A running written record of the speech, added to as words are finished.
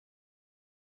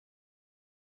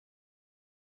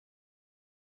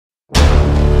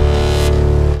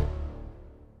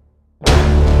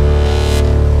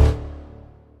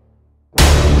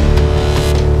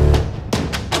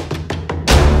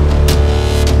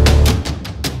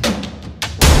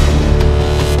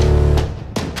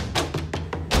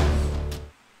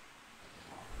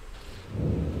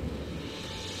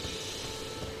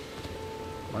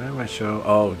show.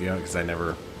 Oh, yeah, because I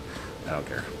don't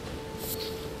care.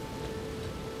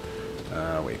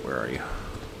 Wait, where are you?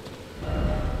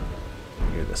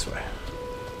 You're this way.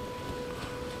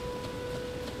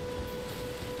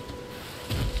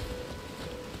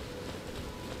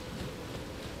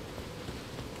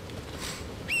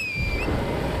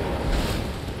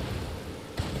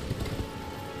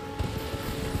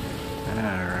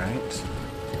 Alright.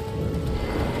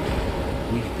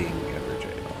 Weeping Ever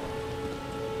Jail.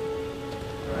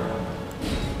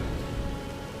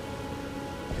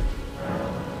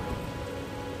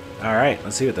 Alright,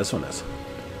 let's see what this one is.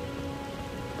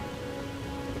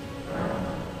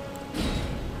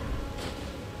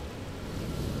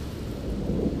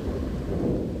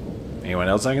 Anyone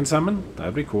else I can summon?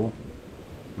 That'd be cool.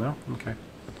 No? Okay.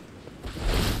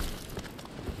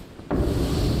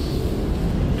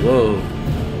 Whoa.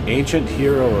 Ancient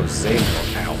Hero of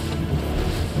Zamor. Ow.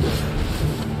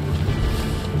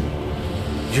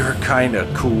 You're kinda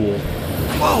cool.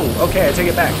 Whoa! Okay, I take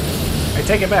it back. I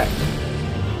take it back.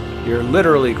 You're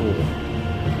literally cool.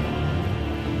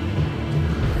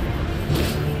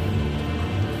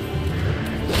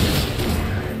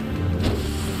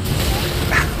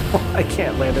 I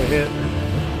can't land a hit.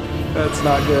 That's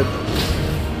not good.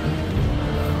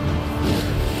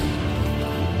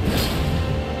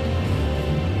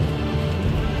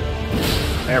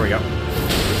 There we go.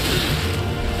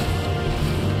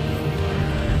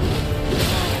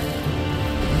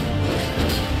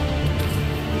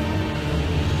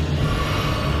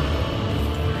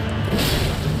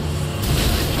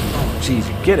 Oh, jeez,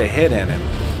 you get a hit in him.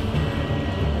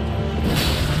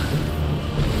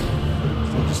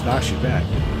 It just knocks you back.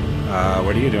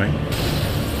 What are you doing?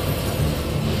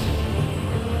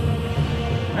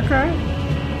 Okay.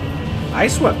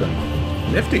 Ice weapon.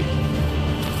 Nifty.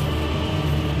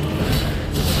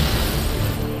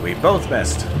 We both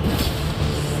missed.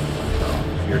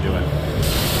 Oh, you're doing.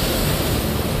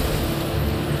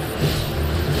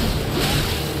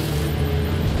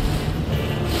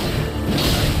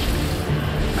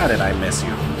 How did I miss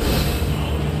you?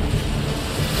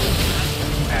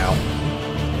 Ow.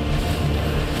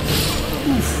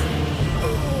 Oof.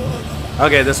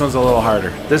 Okay, this one's a little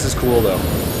harder. This is cool though.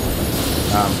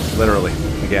 Literally,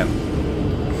 again.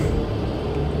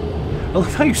 I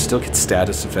love how you still get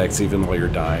status effects even while you're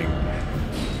dying.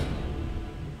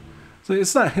 So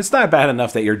it's not bad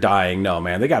enough that you're dying. No,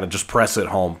 man, they gotta just press it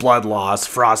home. Blood loss,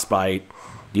 frostbite.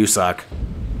 You suck.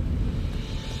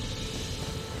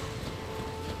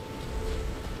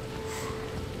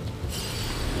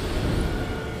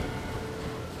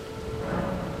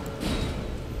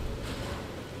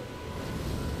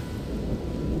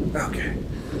 Okay.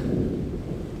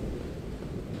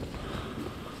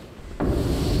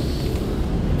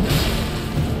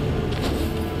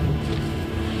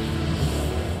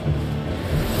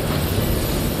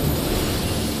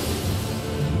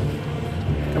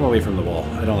 Come away from the wall.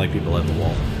 I don't like people at the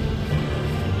wall.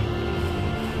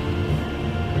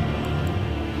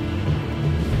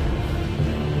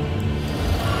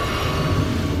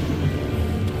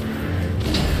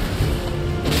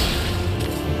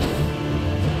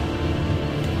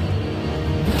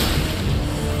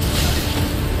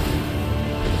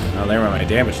 Oh, there went my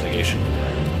damage negation.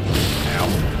 Ow.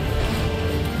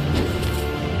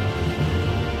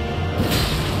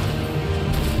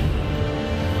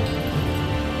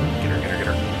 Get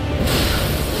her.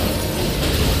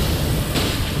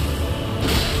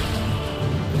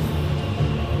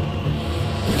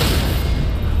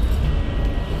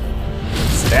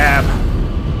 Stab.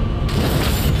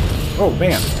 Oh,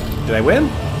 man. Did I win?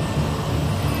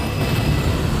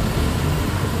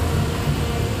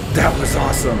 That was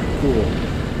awesome. Cool.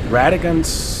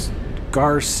 Radagon's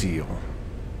Scar Seal.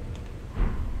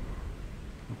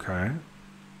 Okay.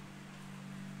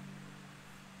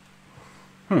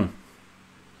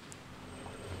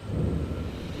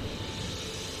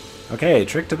 Okay,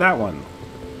 trick to that one.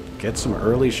 Get some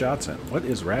early shots in. What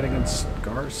is Radagon's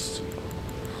Scar Seal?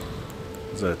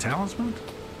 Is it a talisman?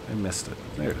 I missed it.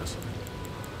 There it is.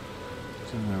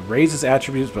 So, raises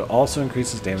attributes, but also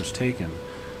increases damage taken.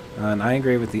 An eye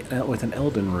engraved with an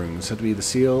Elden rune, said to be the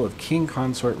seal of King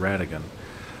Consort Radagon.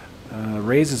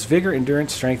 Raises vigor,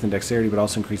 endurance, strength, and dexterity, but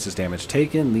also increases damage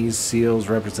taken. These seals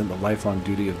represent the lifelong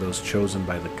duty of those chosen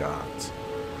by the gods.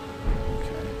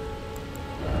 Okay.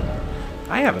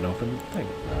 I have an open thing.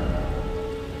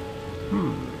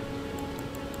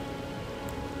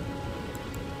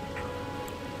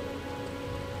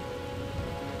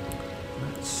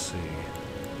 Let's see.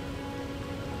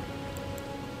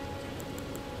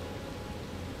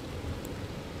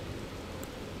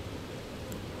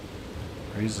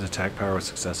 Raises attack power with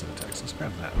successive attacks. Let's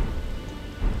grab that.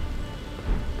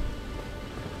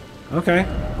 Okay,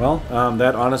 well,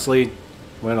 that honestly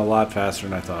went a lot faster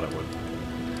than I thought it would.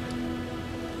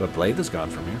 But Blaidd is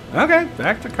gone from here. Okay,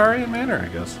 back to Carian Manor, I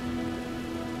guess.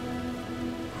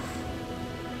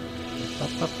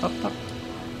 Up, up, up, up.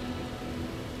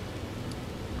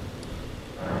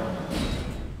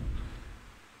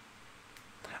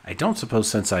 I don't suppose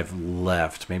since I've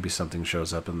left, maybe something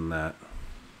shows up in that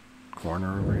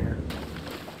corner over here.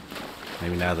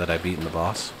 Maybe now that I've beaten the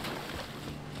boss.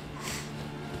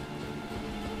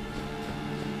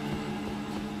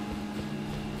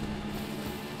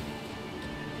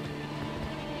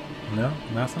 No?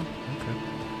 Nothing? Okay.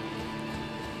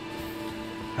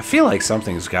 I feel like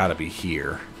something's got to be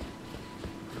here.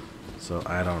 So,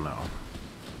 I don't know.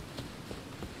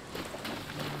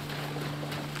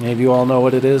 Any of you all know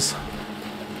what it is?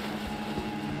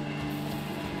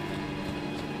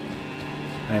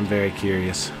 I am very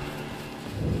curious.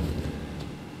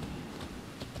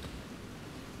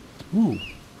 Ooh,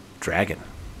 dragon.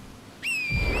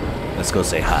 Let's go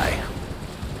say hi.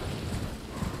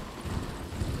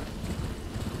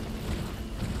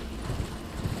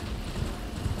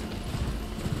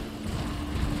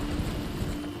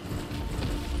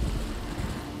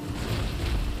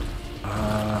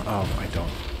 Oh, I don't.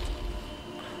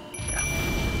 Yeah.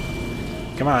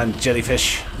 Come on,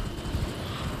 jellyfish.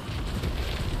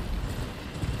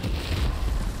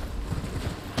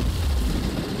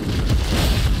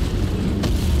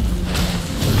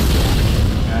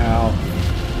 Ow.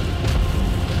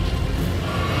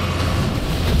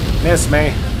 Miss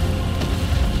me.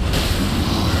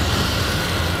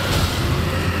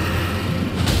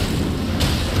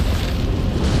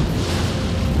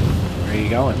 Where are you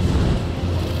going?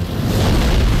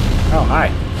 Oh, hi.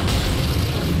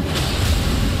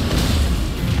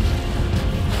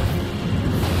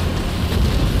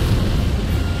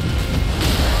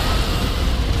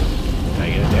 Did I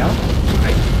get it down?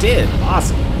 I did.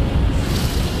 Awesome.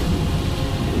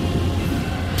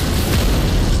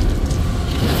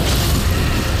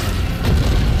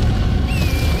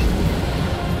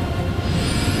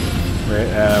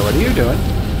 What are you doing?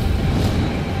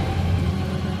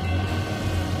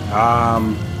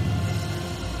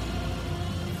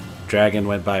 Dragon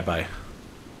went bye-bye.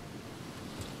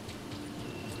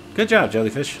 Good job,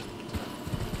 jellyfish.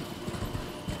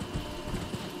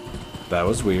 That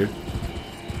was weird.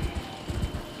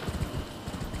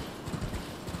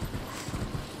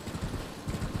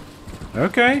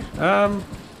 Okay,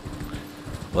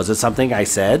 was it something I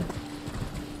said?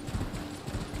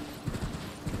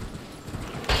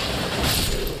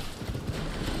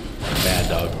 Bad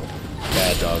dog.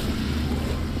 Bad dog.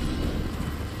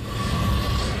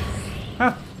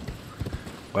 Huh.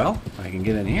 Well, I can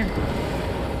get in here.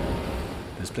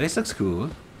 This place looks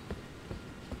cool.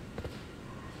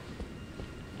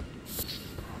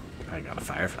 I got a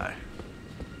firefly.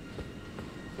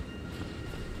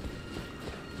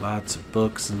 Lots of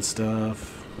books and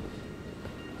stuff.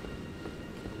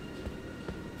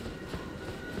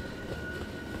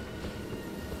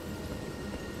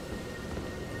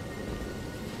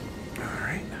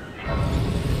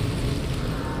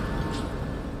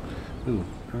 Ooh,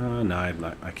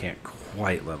 no, I can't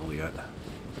quite level yet.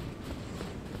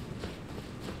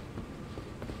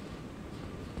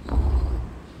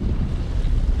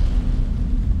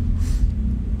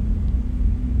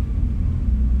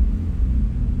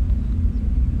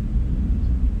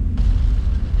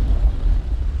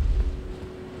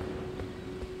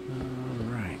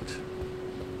 Alright.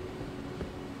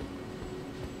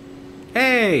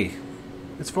 Hey!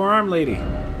 It's Four-Armed Lady.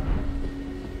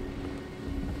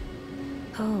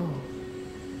 Oh,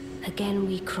 again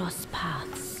we cross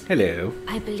paths. Hello.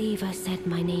 I believe I said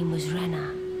my name was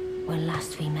Ranni when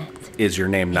last we met. Is your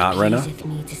name not Ranni? It pleaseth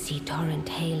me to see Torrent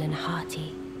hale and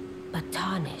hearty, but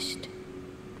tarnished.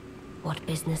 What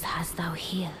business hast thou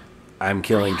here? I'm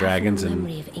killing dragons and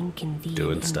doing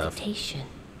doing stuff.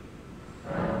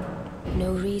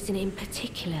 No reason in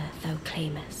particular thou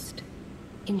claimest.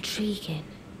 Intriguing.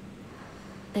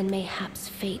 Then mayhaps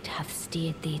fate hath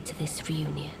steered thee to this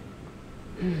reunion.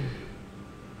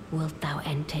 Wilt thou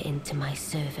enter into my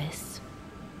service?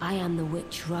 I am the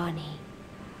witch Ranni.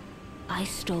 I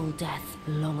stole death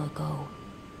long ago,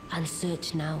 and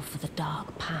search now for the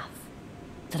dark path,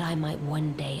 that I might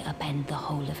one day upend the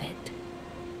whole of it,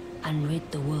 and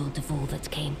rid the world of all that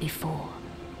came before.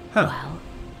 Huh. Well,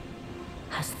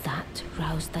 has that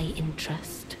roused thy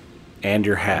interest? And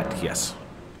your hat, yes.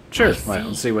 Sure. Right,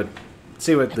 let's see what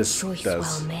this does.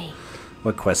 Well made.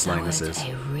 What quest line this is.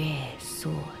 A rare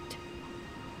sword.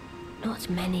 Not Not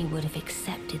many would have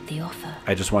accepted the offer.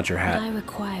 I just want your But I hat.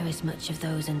 require as much of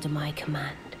those under my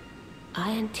command.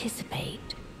 I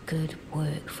anticipate good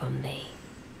work from thee.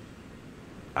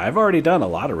 I've already done a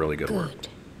lot of really good work. Good.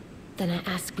 Then I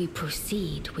ask we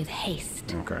proceed with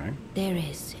haste. Okay. There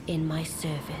is, in my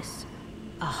service,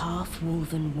 a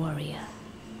half-wolven warrior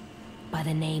by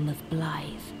the name of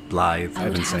Blaidd. Blaidd. I I've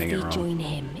would been have saying thee it wrong. join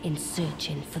him in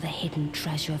searching for the hidden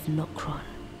treasure of Nokron,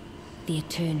 the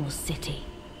Eternal City.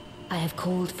 I have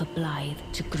called for Blaidd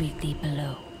to greet thee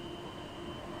below.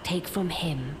 Take from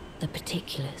him the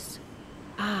particulars.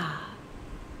 Ah,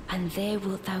 and there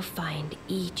wilt thou find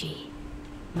Iji,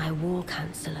 my war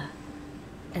counselor,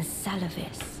 and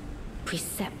Seluvis,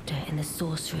 preceptor in the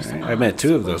sorcerer's arts. I met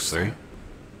two of those also. three.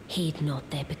 Heed not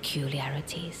their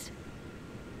peculiarities.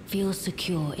 Feel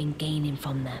secure in gaining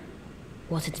from them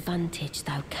what advantage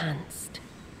thou canst.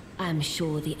 I am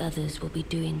sure the others will be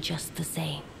doing just the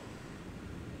same.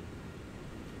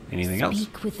 Anything else?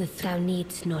 Speak with the thou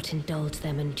needst not indulge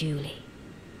them unduly.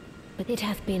 But it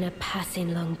hath been a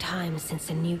passing long time since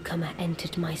a newcomer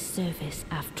entered my service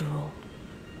after all.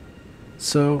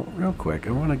 So, real quick,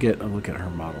 I want to get a look at her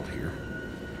model here.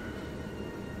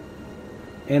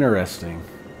 Interesting.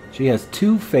 She has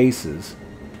two faces.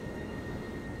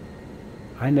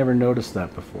 I never noticed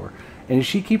that before. And is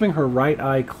she keeping her right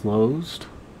eye closed?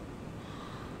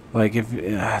 Like, if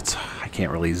I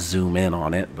can't really zoom in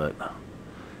on it, but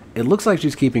it looks like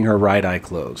she's keeping her right eye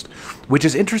closed. Which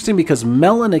is interesting because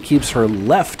Melina keeps her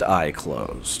left eye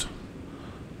closed.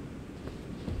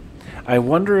 I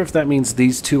wonder if that means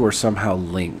these two are somehow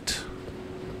linked.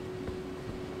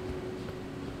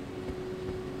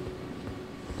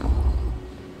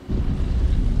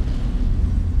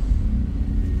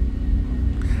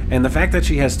 And the fact that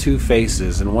she has two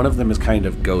faces and one of them is kind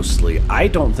of ghostly, I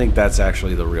don't think that's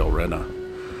actually the real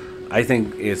Ranni. I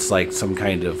think it's like some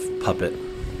kind of puppet.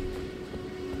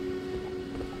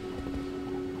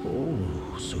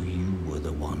 Oh, so you were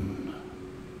the one.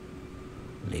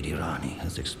 Lady Ranni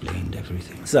has explained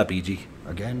everything. What's up, E.G.?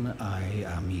 Again, I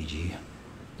am Iji,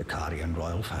 the Karian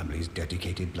royal family's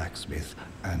dedicated blacksmith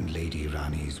and Lady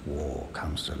Ranni's war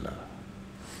counselor.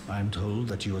 I'm told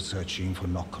that you are searching for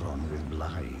Nokron with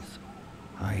Blaidd.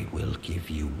 I will give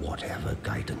you whatever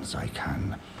guidance I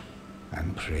can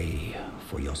and pray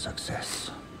for your success.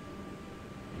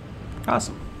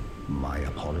 Awesome. My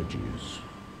apologies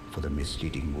for the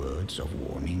misleading words of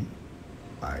warning.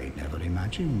 I never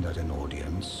imagined that an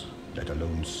audience, let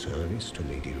alone service to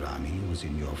Lady Ranni, was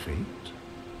in your fate.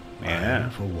 Yeah. I,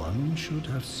 for one, should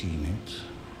have seen it,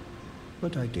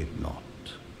 but I did not.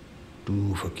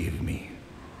 Do forgive me.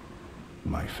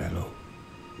 My fellow,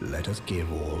 let us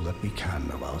give all that we can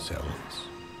of ourselves,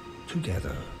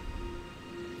 together,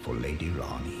 for Lady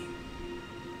Ranni.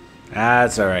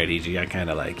 That's alright, E.G. I kind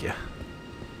of like you.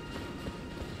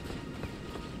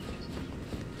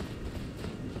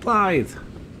 Blaidd.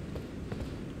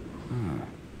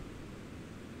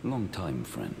 Long time,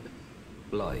 friend.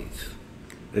 Blaidd.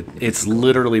 It's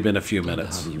literally been a few Glad to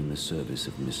minutes. have you in the service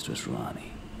of Mistress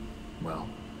Ranni. Well,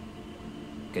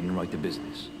 getting right to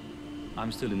business.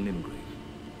 I'm still in Limgrave.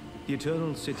 The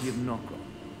eternal city of Nokron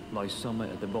lies somewhere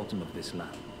at the bottom of this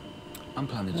land. I'm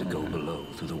planning to go below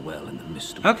through the well in the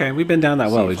mist. Okay, we've been down that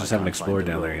well. See We if just I haven't can't find explored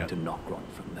the down there road yet. to Nokron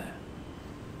from there.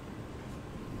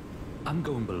 I'm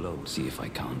going below. See if I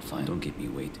can't find. Don't keep me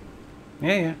waiting.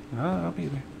 Yeah. I'll be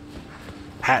there.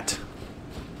 Hat.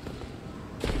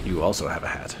 You also have a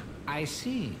hat. I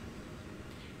see.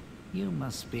 You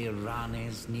must be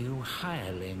Ranni's new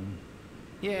hireling.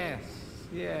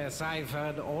 Yes, I've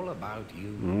heard all about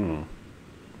you.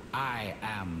 I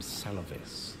am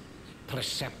Seluvis,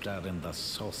 preceptor in the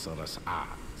sorcerer's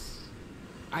arts.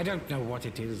 I don't know what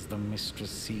it is the mistress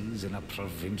sees in a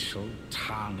provincial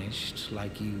tarnished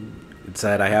like you. It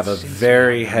said I have a Since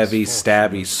very you are heavy,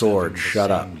 misfortunate stabby sword. serving the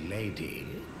Shut up. same lady,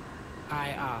 I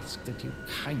ask that you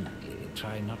kindly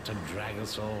try not to drag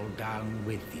us all down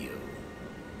with you.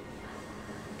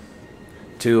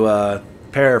 To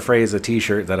paraphrase a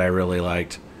T-shirt that I really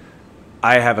liked,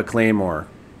 I have a claymore.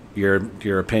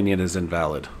 Your opinion is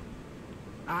invalid.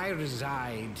 I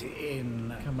reside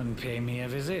in... Come and pay me a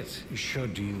visit,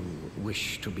 should you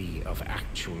wish to be of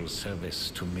actual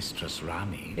service to Mistress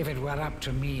Ranni. If it were up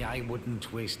to me, I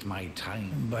wouldn't waste my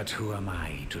time. But who am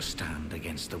I to stand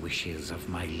against the wishes of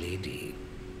my lady?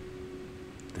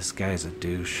 This guy's a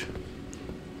douche.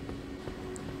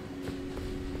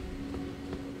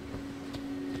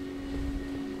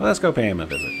 Well, let's go pay him a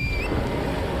visit.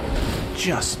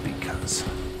 Just because.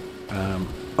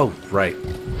 Oh, right.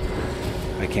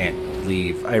 I can't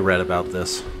leave. I read about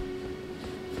this.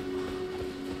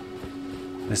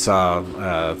 I saw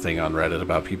a thing on Reddit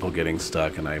about people getting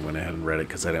stuck, and I went ahead and read it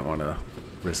because I didn't want to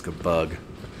risk a bug.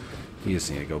 You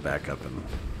just need to go back up and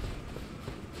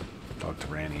talk to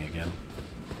Ranni again.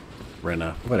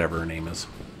 Renna, whatever her name is.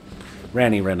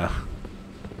 Ranni, Renna.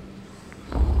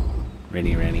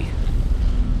 Ranni.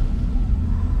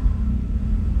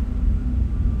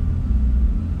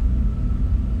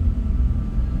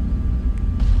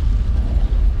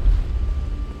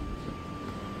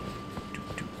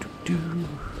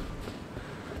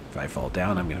 If I fall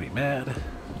down, I'm gonna be mad.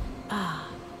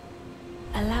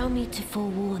 Allow me to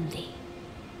forewarn thee.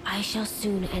 I shall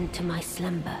soon enter my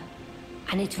slumber,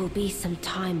 and it will be some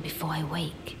time before I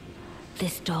wake.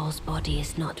 This doll's body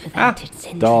is not without its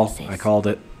hindrances. Doll. I called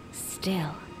it.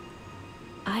 Still,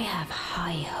 I have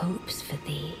high hopes for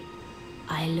thee.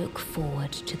 I look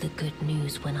forward to the good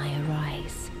news when I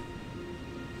arise.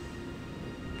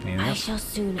 I shall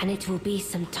soon, and it will be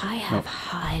some time. I have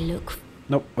high look.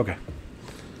 Nope. Okay.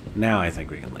 Now I think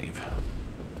we can leave.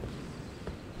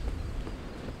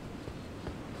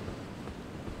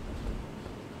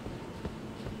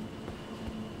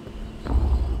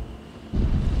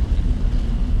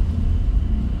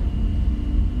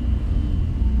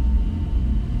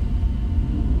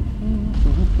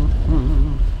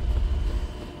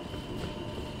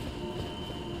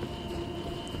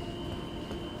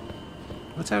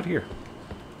 What's out here?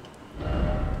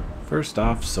 First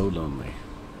off, so lonely.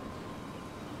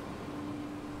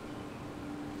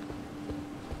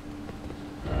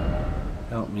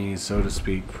 Help me, so to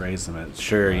speak, praise them.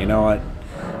 Sure, you know what?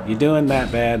 You doing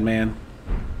that bad, man?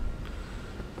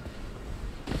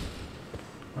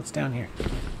 What's down here?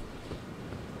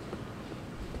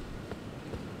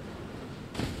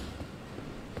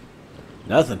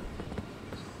 Nothing.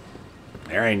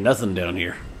 There ain't nothing down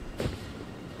here.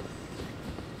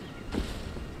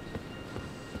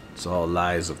 It's all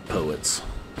lies of poets.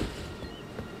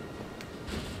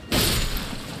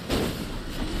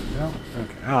 No?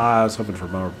 Okay. I was hoping for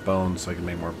more bones so I can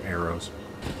make more arrows.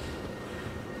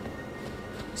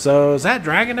 So, is that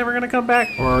dragon ever going to come back?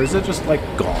 Or is it just, like,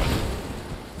 gone?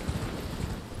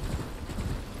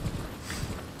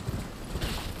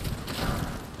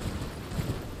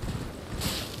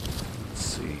 Let's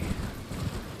see.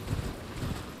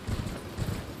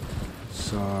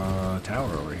 Saw a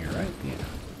tower over here, right? Yeah.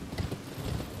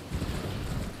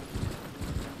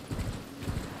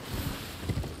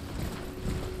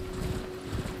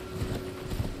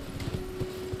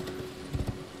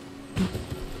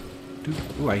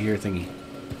 Ooh, I hear a thingy.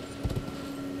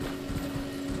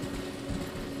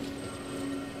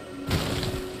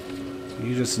 So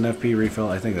you just an FP refill?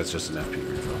 I think that's just an FP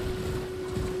refill.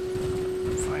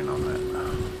 I'm fine on that.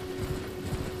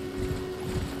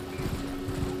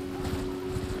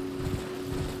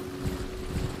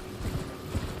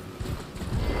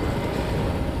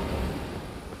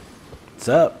 What's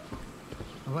up?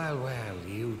 Well,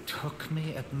 you took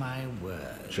me at my word.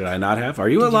 Should I not have? Are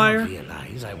you a liar? Did you not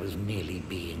realize I was merely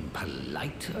being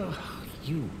polite? Oh,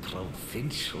 you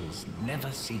provincials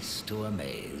never cease to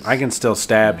amaze. I can still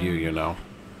stab you, you know.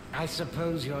 I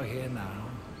suppose you're here now.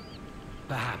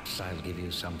 Perhaps I'll give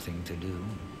you something to do.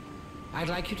 I'd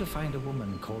like you to find a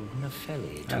woman called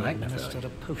Nefeli to administer a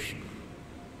potion.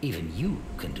 Even you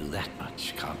can do that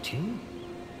much, can't you?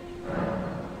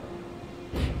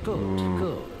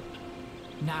 Good.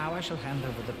 Now I shall hand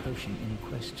over the potion in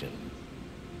question.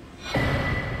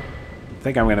 I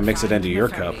think I'm going to mix it into your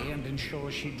cup. And ensure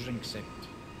she drinks it.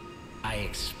 I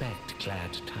expect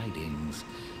glad tidings,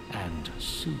 and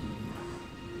soon.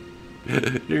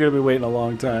 You're going to be waiting a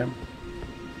long time.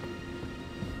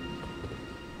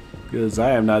 Because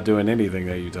I am not doing anything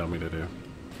that you tell me to do.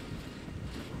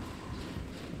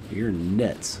 You're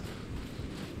nuts.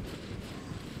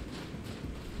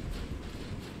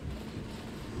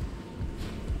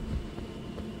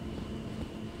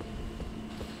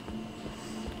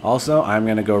 Also, I'm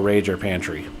going to go raid your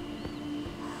pantry.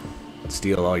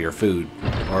 Steal all your food,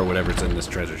 or whatever's in this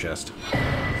treasure chest.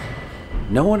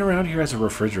 No one around here has a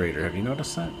refrigerator. Have you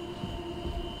noticed that?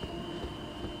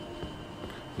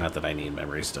 Not that I need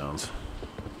memory stones.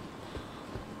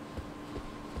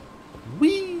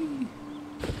 Whee!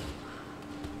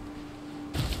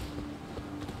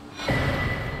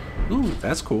 Ooh,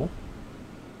 that's cool.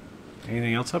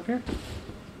 Anything else up here?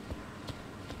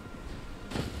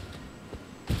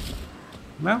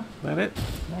 No? That it?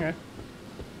 Okay.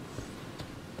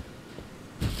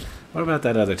 What about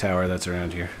that other tower that's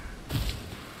around here?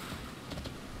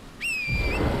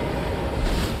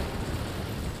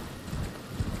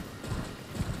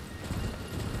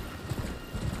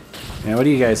 Now, what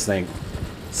do you guys think?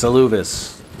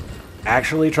 Seluvis.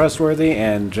 actually trustworthy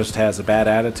and just has a bad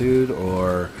attitude,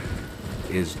 or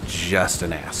is just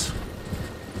an ass.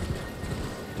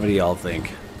 What do y'all think?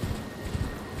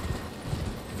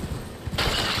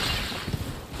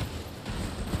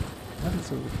 What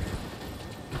is over here?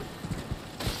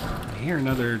 I hear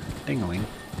another dingling.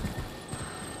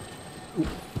 Ooh.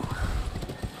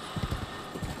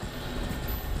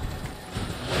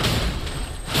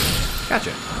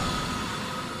 Gotcha.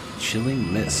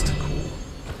 Chilling mist. Cool.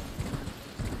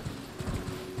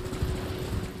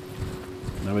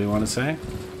 Nobody want to say?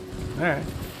 Alright.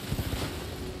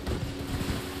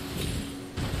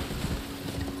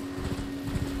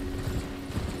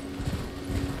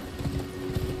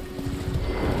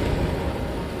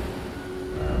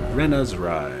 Renna's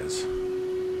Rise.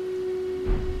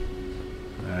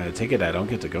 I take it I don't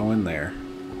get to go in there.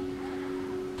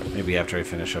 Maybe after I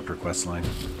finish up her quest line.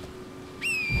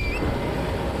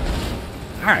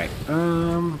 Alright,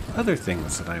 other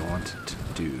things that I wanted to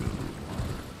do.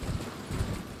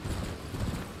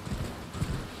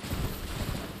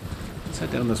 Let's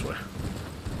head down this way.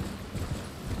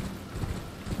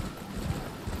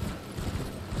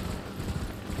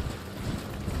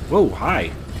 Whoa,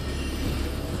 hi!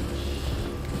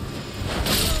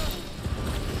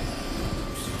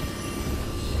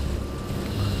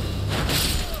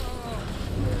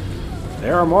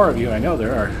 There are more of you, I know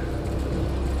there are.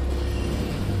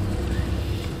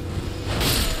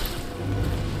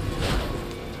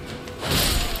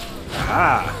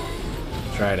 Ah!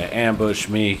 Try to ambush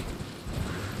me.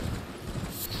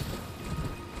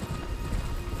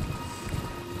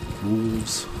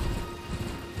 Wolves.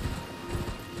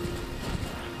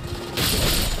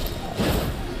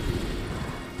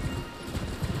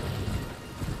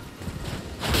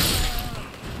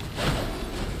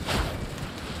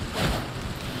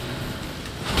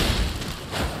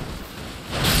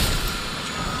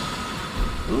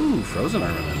 Ooh, frozen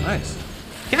armament, nice.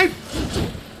 Okay.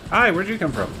 Hi, where'd you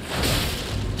come from?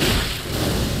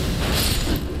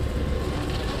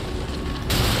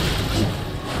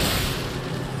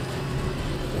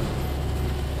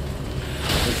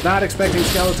 It's not expecting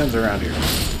skeletons around here.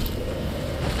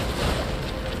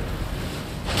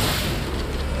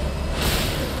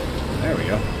 There we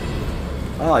go.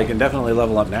 Well, I can definitely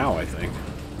level up now, I think.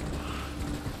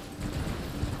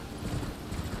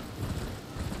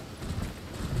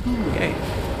 Okay.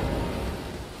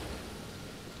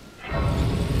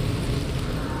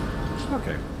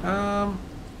 Okay.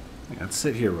 Let's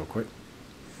sit here real quick.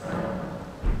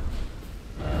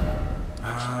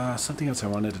 Something else I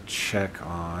wanted to check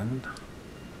on.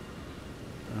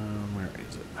 Where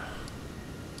is it?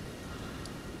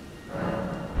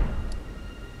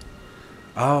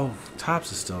 Oh,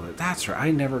 Tops is still there. That's right.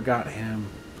 I never got him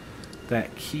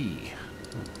that key.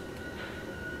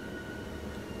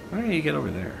 Why did you get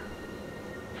over there?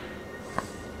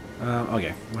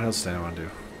 Okay. What else did I want to do?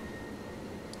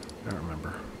 I don't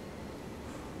remember.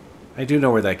 I do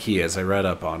know where that key is. I read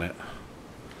up on it.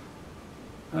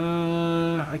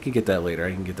 I can get that later.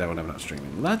 I can get that when I'm not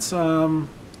streaming. Let's go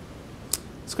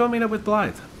meet up with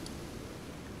Blaidd.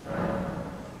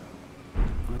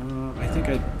 I think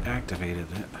I activated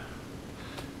it.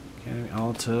 Okay,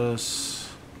 Altus,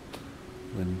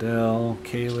 Lindell,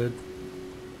 Caelid.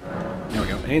 There we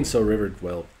go. Ainsel River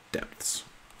Well Depths.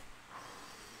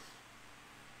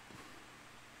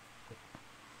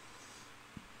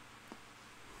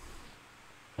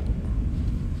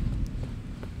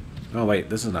 Oh wait,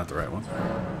 this is not the right one.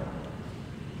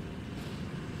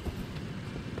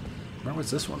 Where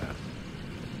was this one at?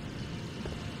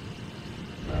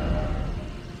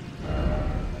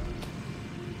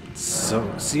 So,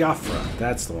 Siofra.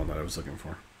 That's the one that I was looking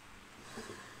for.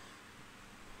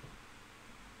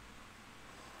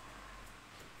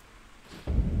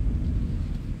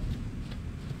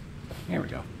 Here we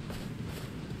go.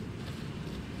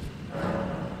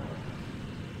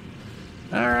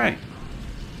 Alright.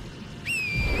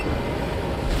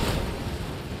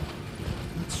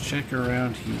 Let's check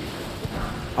around here.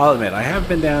 I'll admit, I have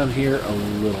been down here a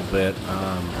little bit.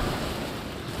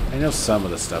 I know some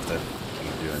of the stuff that you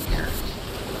can do in here.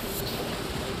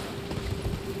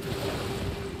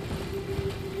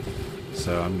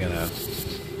 So I'm gonna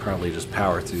probably just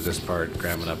power through this part,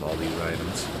 grabbing up all these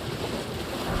items.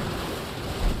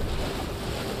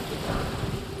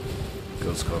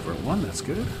 Ghost Covert 1, that's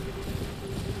good.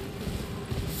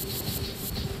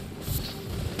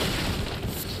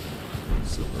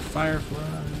 Silver Firefly.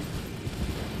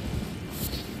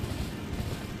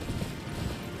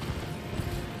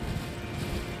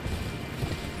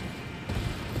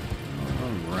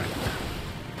 Alright.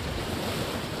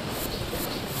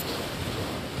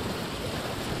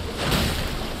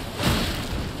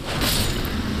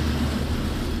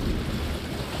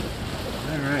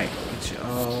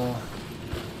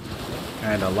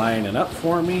 lining up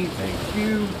for me. Thank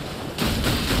you.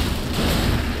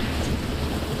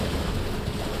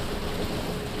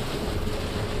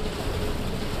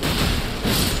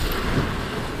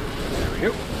 There we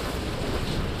go.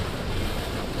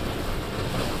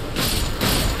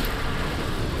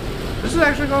 This is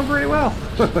actually going pretty well.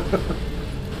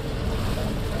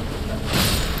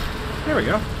 There we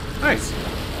go. Nice.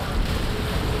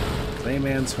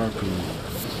 Clayman's harpoon.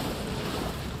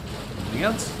 Anything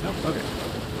else? Nope. Okay.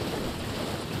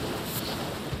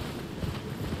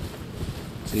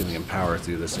 See if we can power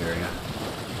through this area.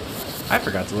 I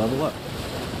forgot to level up.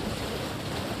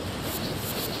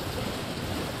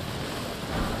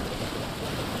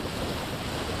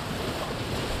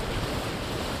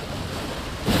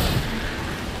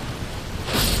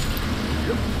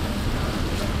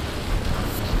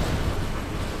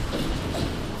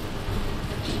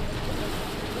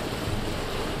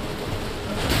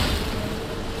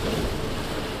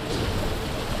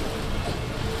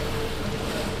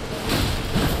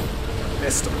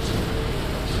 Missed him.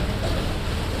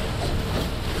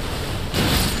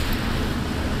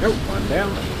 Nope, one down.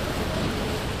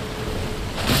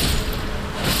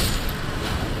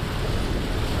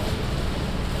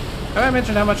 Have I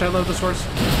mentioned how much I love this horse?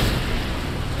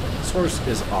 This horse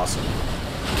is awesome.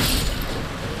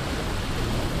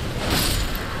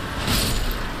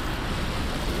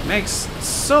 Makes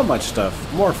so much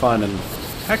stuff more fun and a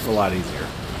heck of a lot easier.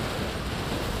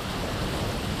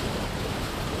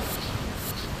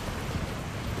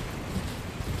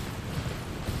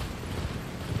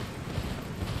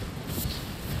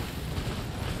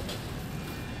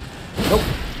 Nope.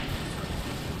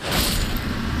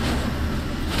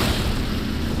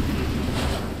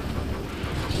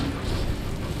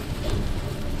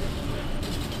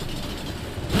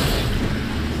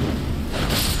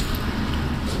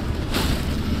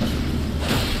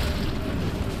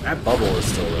 That bubble is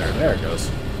still there. There it goes.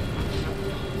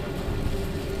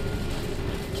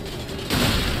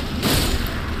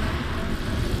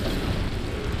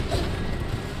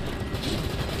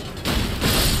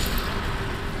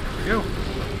 There we go.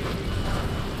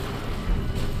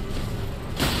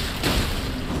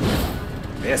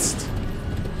 Missed.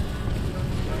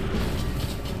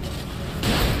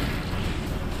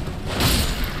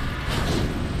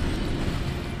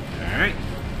 Alright.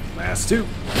 Last two.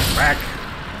 Back.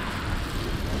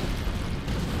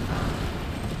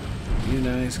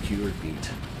 Nice cured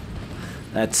meat.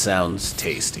 That sounds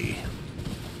tasty.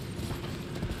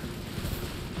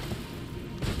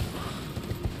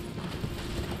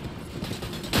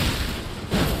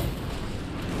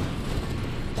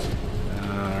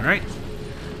 Alright.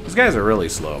 These guys are really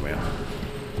slow, man.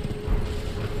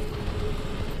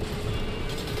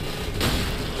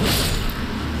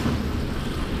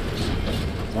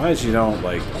 As long as you don't,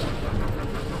 like,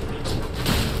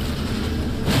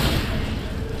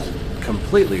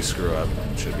 completely screw up,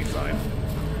 it should be fine.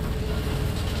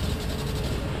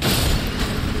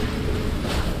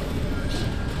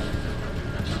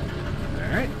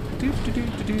 Alright. Do.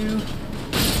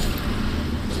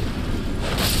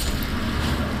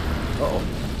 Uh-oh.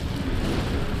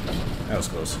 That was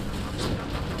close.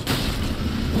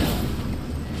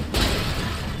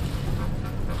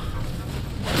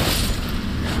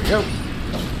 There we go.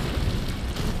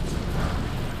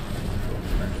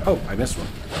 Oh, I missed one.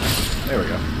 There we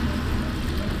go.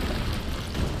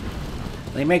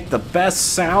 They make the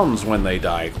best sounds when they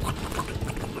die.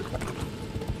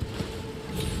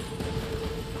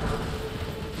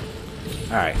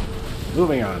 Alright,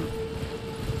 moving on.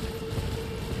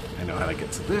 I know how to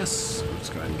get to this. I'm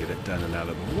just going to get it done and out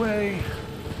of the way.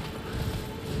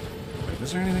 Wait,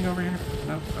 is there anything over here?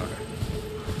 No? Okay.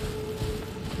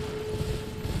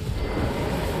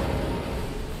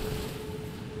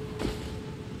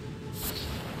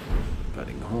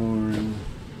 Budding horn.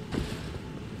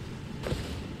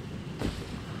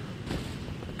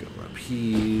 Go up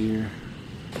here.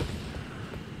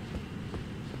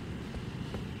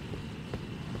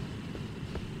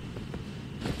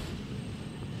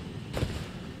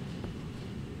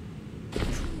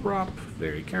 Drop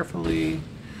very carefully.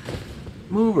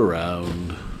 Move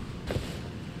around.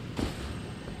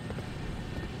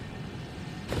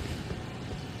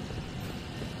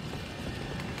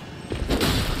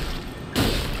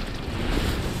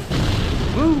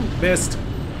 Woo! Missed.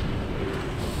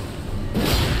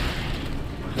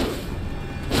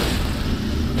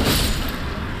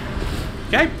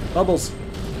 Okay, bubbles.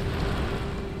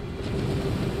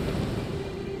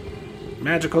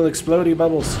 Magical explodey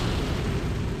bubbles.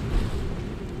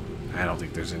 I don't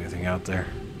think there's anything out there.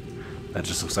 That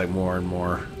just looks like more and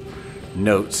more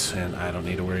notes, and I don't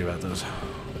need to worry about those.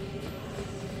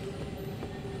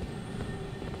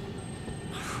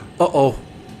 Uh-oh.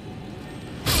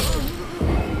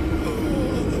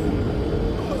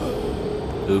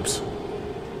 Oops.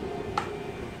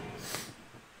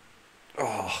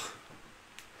 Oh.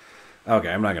 Okay,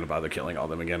 I'm not going to bother killing all of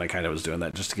them again. I kind of was doing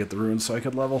that just to get the runes so I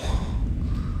could level.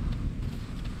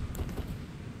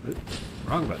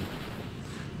 Wrong button.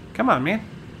 Come on, man.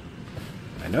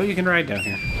 I know you can ride down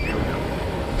here. Here we go.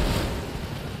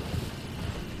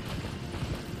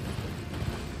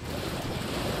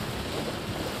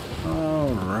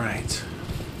 Alright.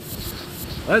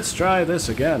 Let's try this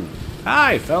again.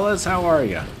 Hi, fellas. How are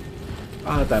you?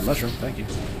 I'll have that mushroom. Thank you.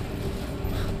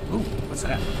 Ooh, what's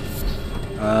that?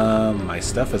 My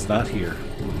stuff is not here.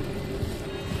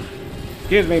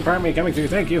 Excuse me, pardon me, coming through.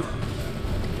 Thank you.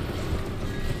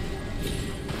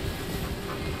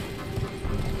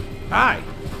 Hi.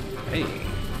 Hey.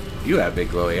 You have big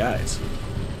glowy eyes.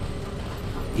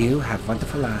 You have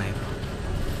wonderful eyes.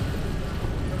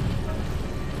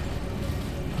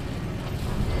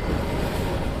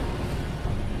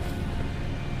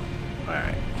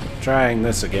 Alright. Trying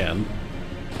this again.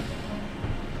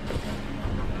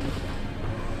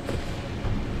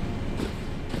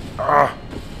 Ah!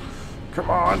 Come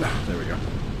on! There we go.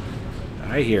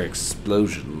 I hear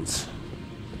explosions.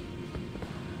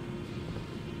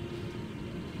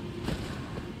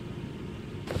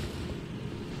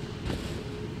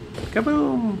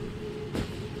 Kaboom!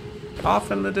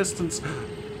 Off in the distance.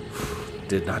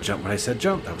 Did not jump when I said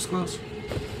jump. That was close.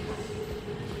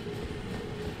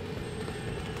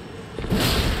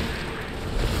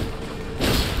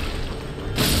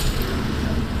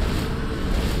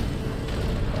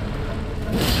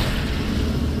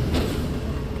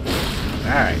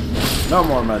 Alright. No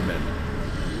more mudmen.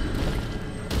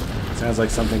 Sounds like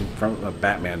something from a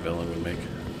Batman villain would make.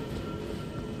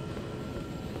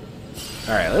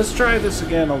 Alright, let's try this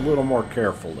again a little more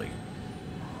carefully.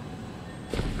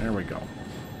 There we go.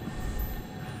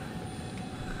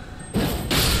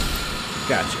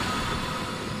 Gotcha.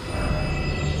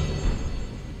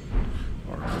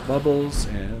 More bubbles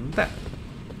and that.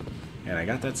 And I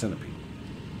got that centipede.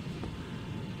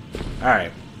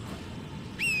 Alright.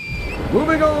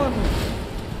 Moving on!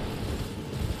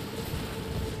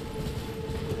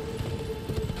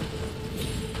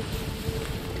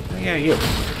 Oh, yeah, you.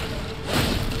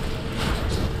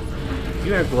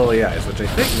 You have glowy eyes, which I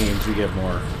think means you get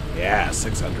more. Yeah,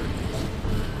 600.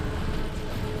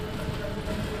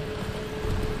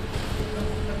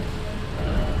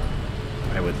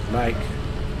 I would like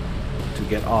to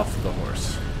get off the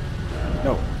horse.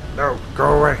 No, no,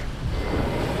 go away.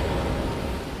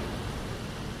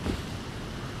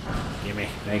 Gimme,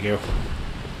 thank you.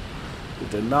 You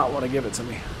did not want to give it to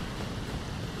me.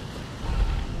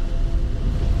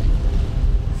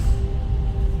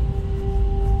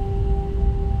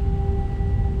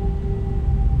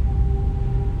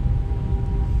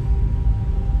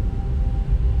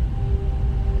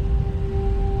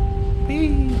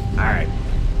 Alright.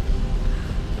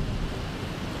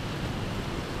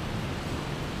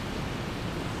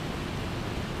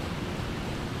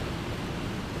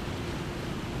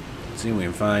 See if we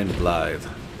can find Blaidd.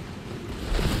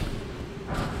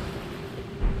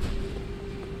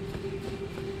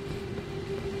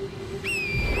 Here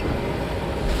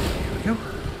we go.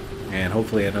 And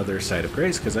hopefully another Site of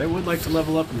Grace, because I would like to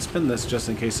level up and spin this just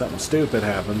in case something stupid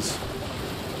happens.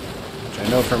 I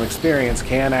know from experience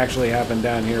can actually happen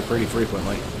down here pretty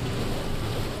frequently.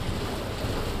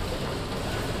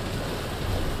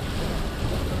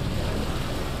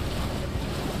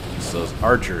 It's those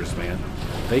archers, man.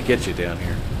 They get you down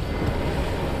here.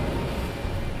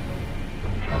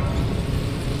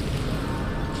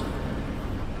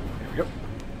 There we go.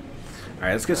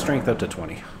 Alright, let's get strength up to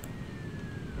 20.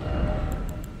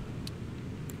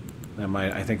 That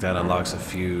might, I think that unlocks a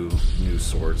few new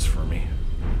swords for me.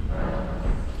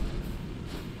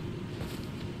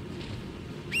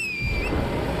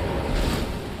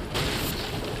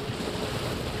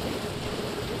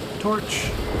 Torch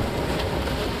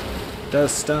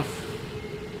does stuff.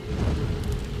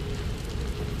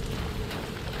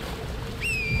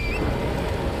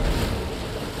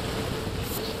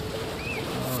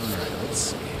 Alright, let's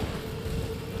see.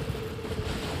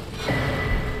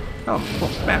 Oh, cool,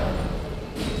 map.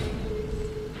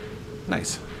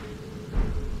 Nice.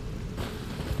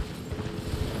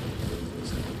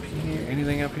 Is it up here?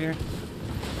 Anything up here?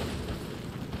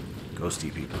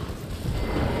 Ghosty people.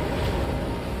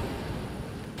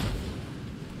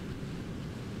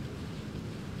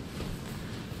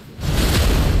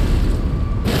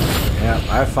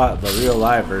 I fought the real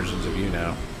live versions of you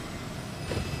now.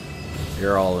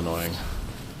 You're all annoying.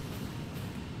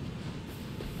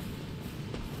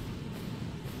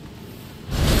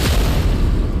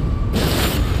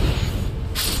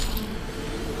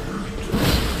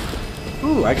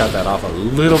 Ooh, I got that off a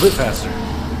little bit faster.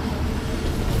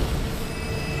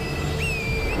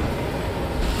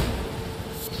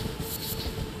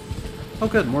 Oh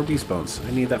good, more beast bones.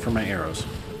 I need that for my arrows.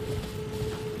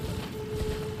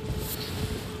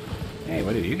 Hey,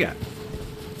 what do you got?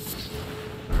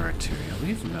 Arterial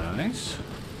leaf, nice.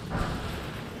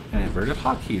 An inverted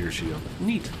hawk heater shield.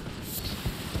 Neat.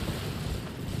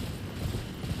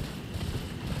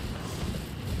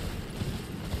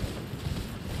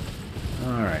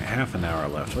 Alright, half an hour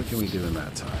left. What can we do in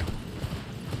that time?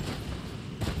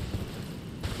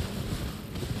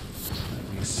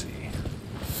 Let me see.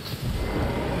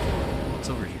 What's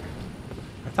over here?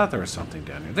 I thought there was something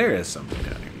down here. There is something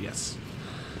down here, yes.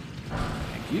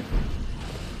 Thank you.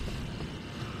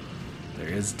 There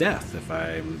is death if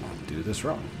I do this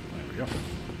wrong. There we go.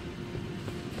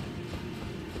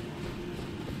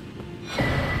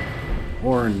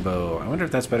 Horn bow. I wonder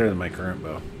if that's better than my current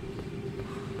bow.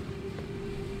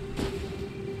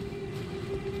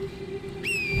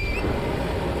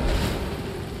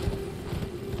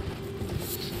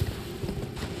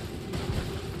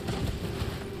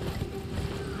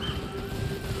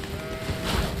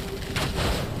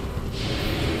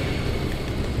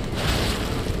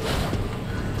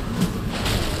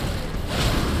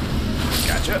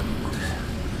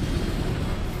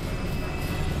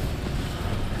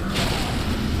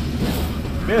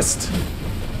 Missed.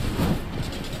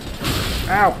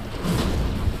 Ow.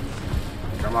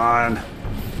 Come on.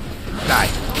 Die.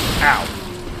 Ow.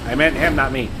 I meant him,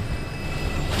 not me.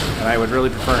 And I would really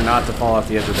prefer not to fall off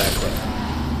the edge of that cliff.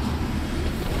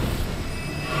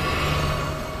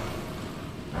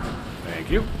 Thank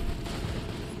you.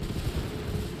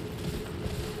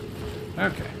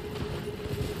 Okay.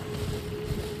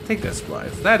 Take this,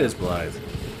 Blaidd. That is Blaidd.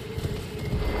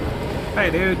 Hey,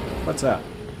 dude. What's up?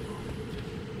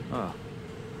 Ah.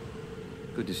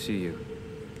 Good to see you.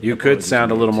 You could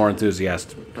sound a little more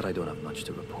enthusiastic. But I don't have much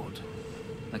to report.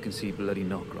 I can see bloody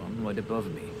Nokron right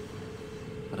above me.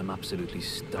 But I'm absolutely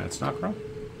stuck. That's Nokron?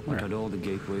 I tried all the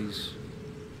gateways,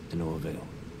 to no avail.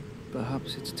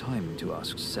 Perhaps it's time to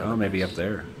ask Seluvis. Oh, maybe up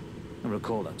there. I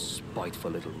recall that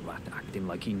spiteful little rat acting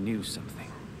like he knew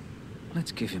something.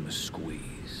 Let's give him a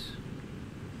squeeze.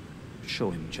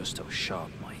 Show him just how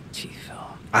sharp my teeth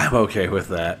are. I'm okay with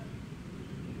that.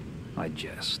 I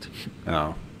jest.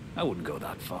 Oh. I wouldn't go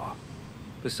that far.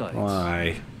 Besides,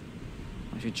 Why?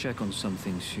 I should check on some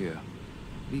things here.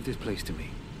 Leave this place to me.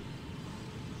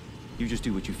 You just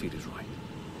do what you feel is right.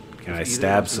 Can If I either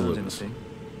stab of us learns Seluvis? anything,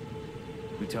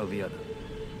 we tell the other.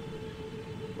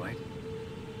 Right?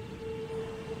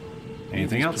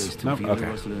 Anything Leave this else? place Nope. till either Okay.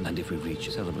 of us learns- And if we reach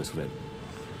Seluvis Red.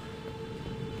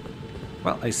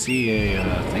 Well, I see a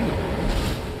thing over here.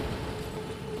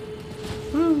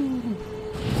 Woo.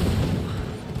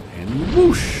 And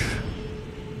whoosh.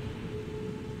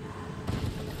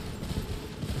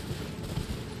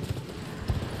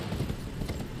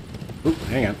 Oop,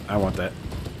 hang on. I want that.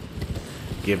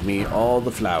 Give me all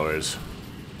the flowers.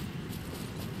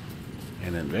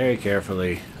 And then very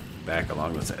carefully back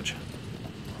along this edge.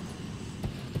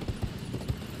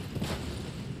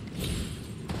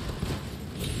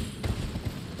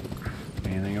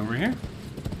 Anything over here?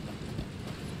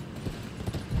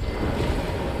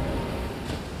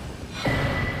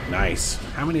 Nice.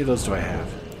 How many of those do I have?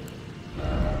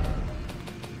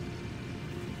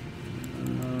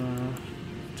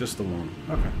 Just the one.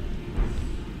 Okay.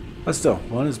 But still,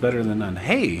 one is better than none.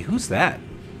 Hey, who's that?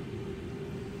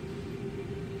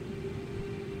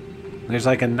 There's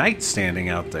like a knight standing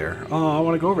out there. Oh, I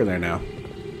want to go over there now.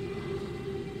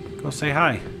 Go say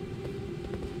hi.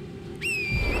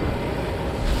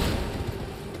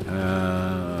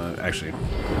 Actually,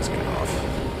 let's get off.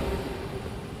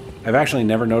 I've actually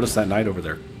never noticed that knight over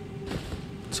there.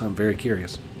 So I'm very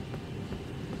curious.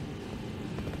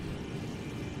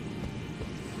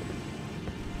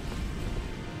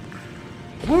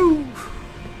 Woo!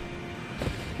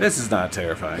 This is not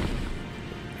terrifying.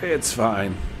 It's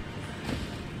fine.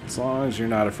 As long as you're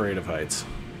not afraid of heights.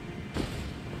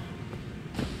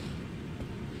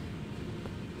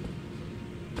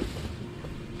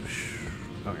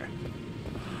 Okay.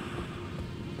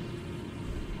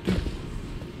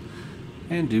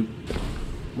 And dupe.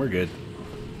 We're good.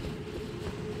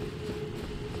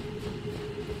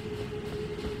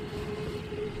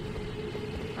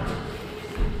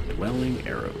 Dwelling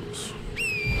arrows.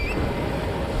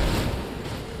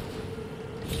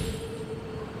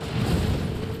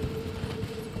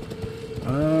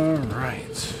 All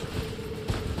right.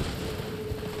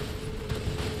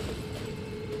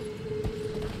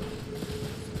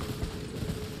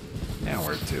 Now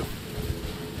where to?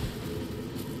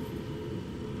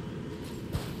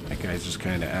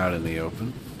 kind of out in the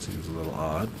open. Seems a little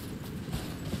odd.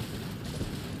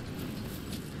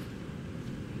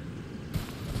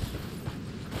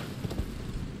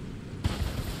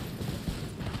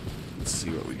 Let's see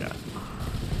what we got.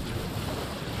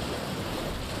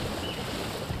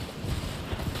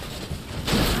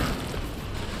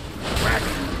 Whack!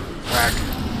 Whack!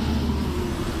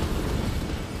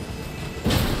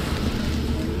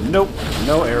 Nope,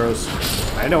 no arrows.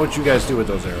 I know what you guys do with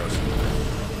those arrows.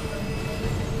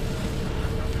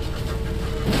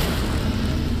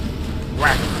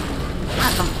 Whack!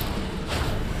 Whack 'em!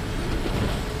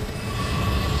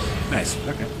 Nice.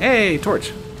 Okay. Hey,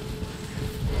 torch.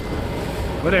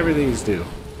 Whatever these do.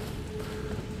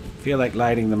 Feel like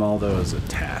lighting them all though is a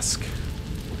task.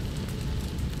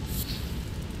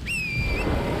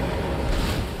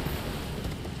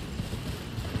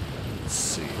 Let's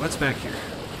see. What's back here?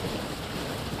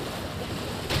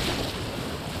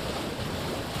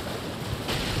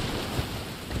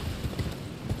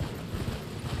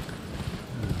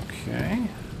 Okay.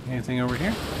 Anything over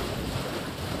here?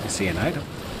 I see an item.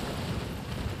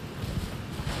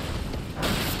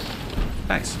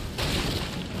 Nice.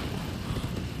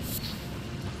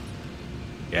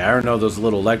 Yeah, I don't know those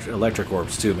little electric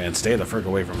orbs too, man. Stay the frick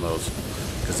away from those.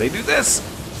 Because they do this!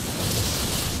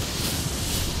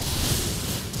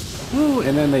 Woo,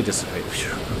 and then they dissipate.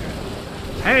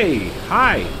 Okay. Hey!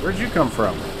 Hi! Where'd you come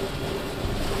from?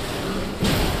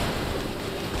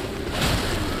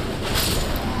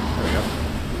 There we go.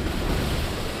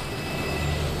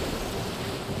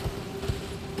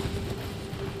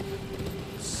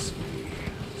 Let's see.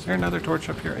 Is there another torch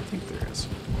up here? I think there is.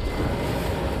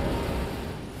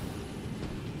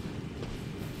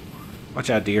 Watch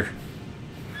out, deer.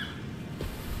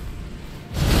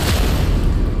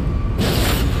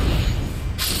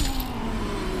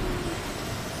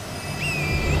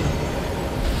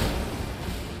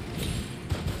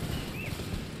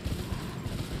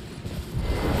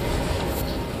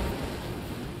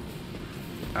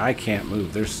 I can't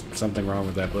move. There's something wrong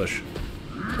with that bush.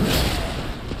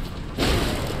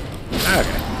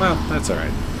 Okay, well, that's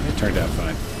alright. It turned out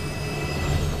fine.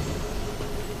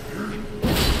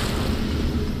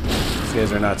 These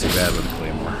guys are not too bad with a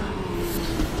claymore.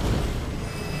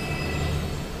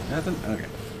 Nothing? Okay.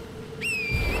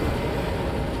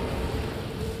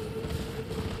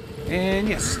 And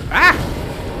yes. Ah!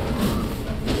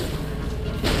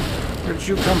 Where did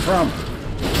you come from?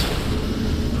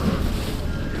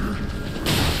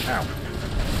 Ow.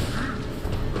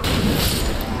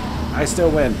 I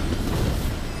still win.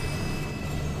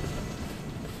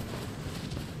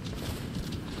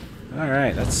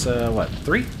 Alright, that's, what,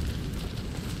 3?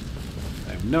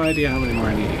 I have no idea how many more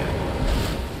I need to get.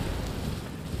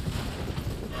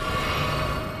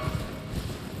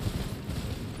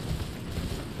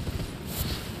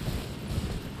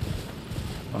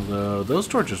 Although, those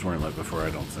torches weren't lit before, I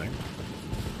don't think.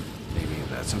 Maybe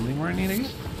that's how many more I need to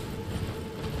get?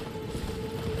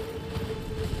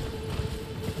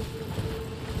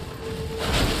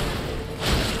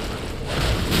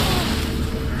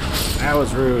 That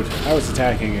was rude. I was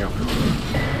attacking you.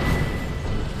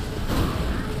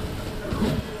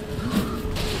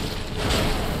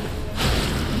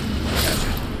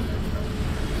 Gotcha.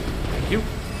 Thank you.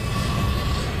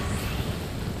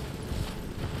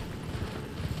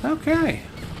 Okay.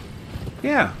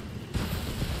 Yeah.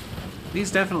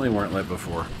 These definitely weren't lit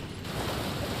before.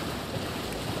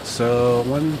 So,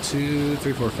 1, 2,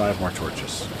 3, 4, 5 more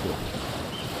torches. Cool.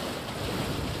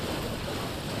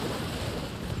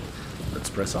 Let's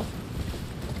press up.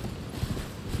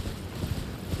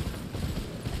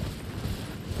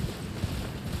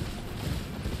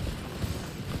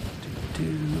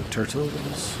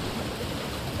 Turtles.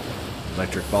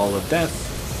 Electric ball of death.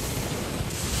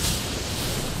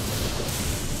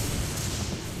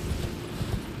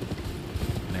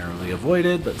 Narrowly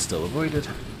avoided, but still avoided.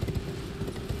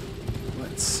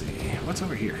 Let's see. What's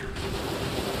over here?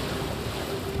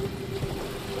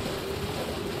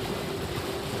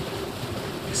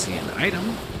 I see an item.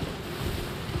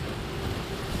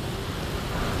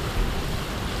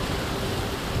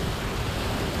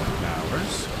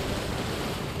 Flowers.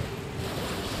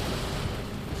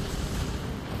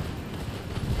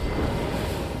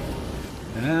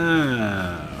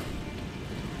 Ah.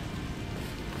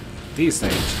 These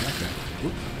things. Okay.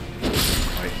 Oop.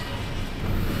 Wait.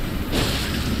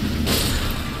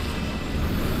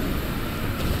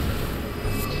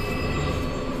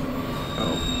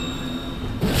 Oh.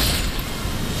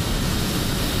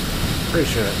 Pretty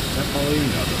sure that's all you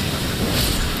know.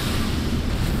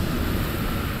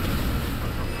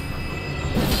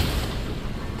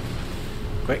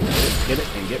 Quick, hit it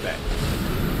and get back.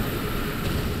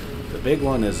 The big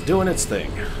one is doing its thing.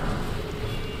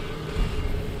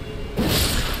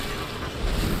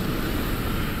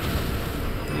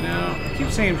 You know, I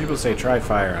keep seeing people say try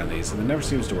fire on these, and it never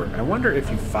seems to work. I wonder if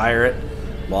you fire it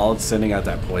while it's sending out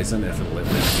that poison, if it'll let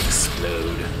it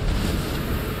explode.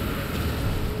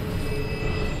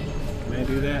 Can I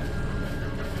do that?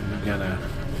 I'm gonna...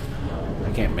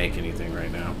 I can't make anything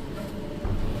right now.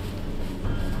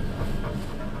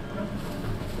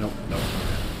 Nope, nope.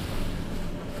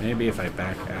 Maybe if I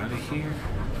back out of here.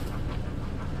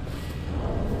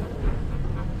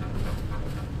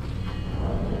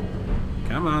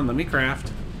 Come on, let me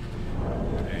craft.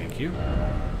 Thank you.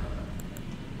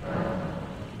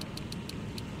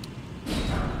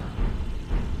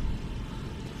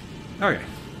 Okay.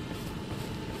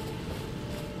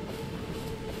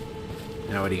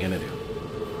 Now what are you gonna do?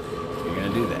 You're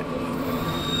gonna do that.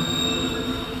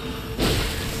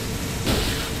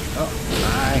 Oh,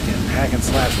 I can hack and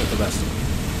slash with the best of them.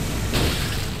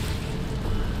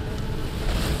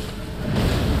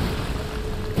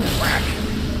 Whack!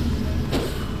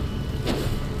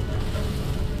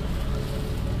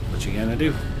 What you gonna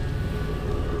do?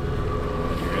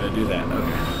 You're gonna do that,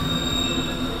 okay.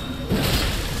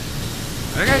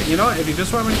 Okay, you know what? If you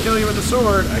just want me to kill you with a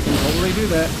sword, I can totally do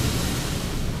that.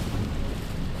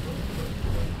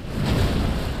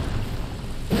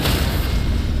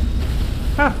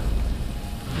 Huh.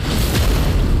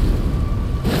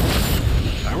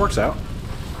 That works out.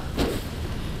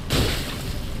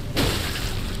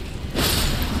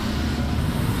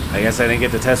 I guess I didn't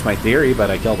get to test my theory,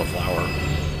 but I killed a flower.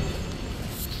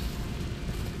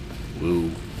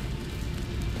 Woo.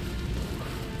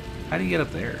 How do you get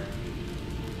up there?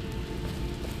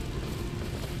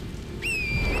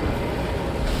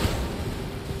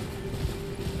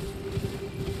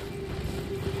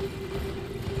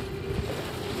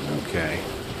 Okay.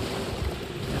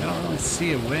 I don't really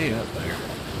see a way up there.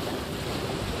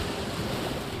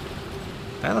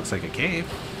 That looks like a cave.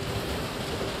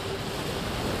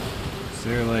 Is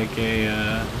there like a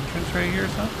entrance right here or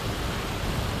something?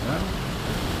 No?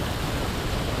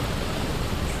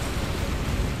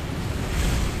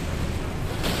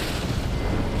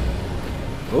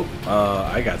 Oh,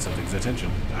 I got something's attention.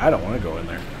 I don't want to go in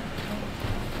there.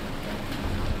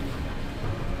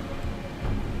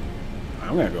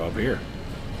 I'm gonna go up here.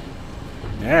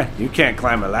 Yeah, you can't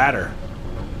climb a ladder.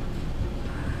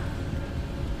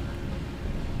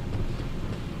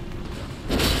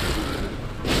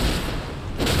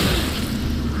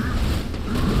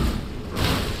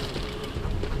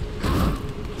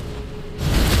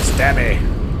 Stabby.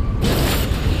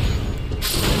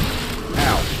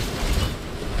 Ow.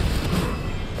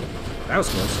 That was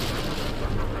close.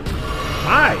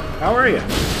 Hi, how are you?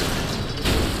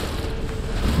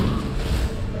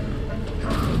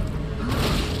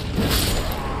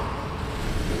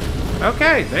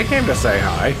 Okay, they came to say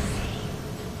hi.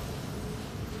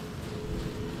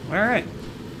 Alright.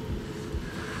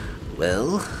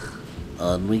 Well,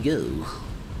 on we go.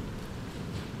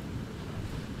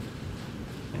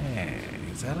 Hey,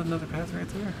 is that another path right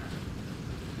there?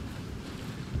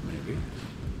 Maybe.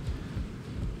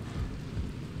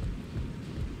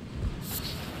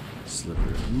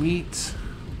 Sliver of meat.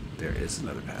 There is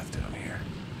another path down here.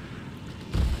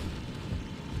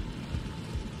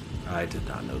 I did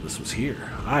not know this was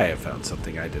here. I have found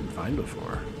something I didn't find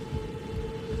before.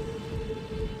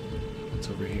 What's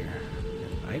over here?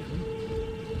 An item?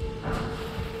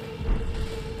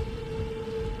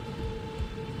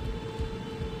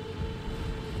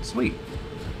 Sweet.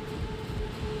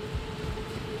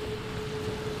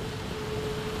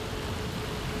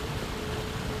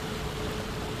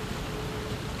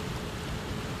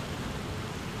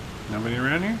 Nobody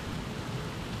around here?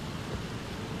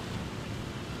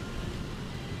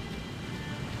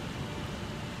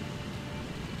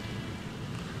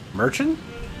 Merchant?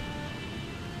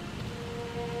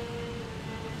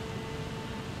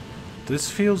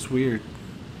 This feels weird,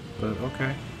 but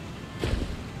okay.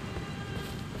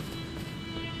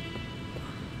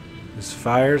 This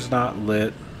fire's not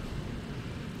lit.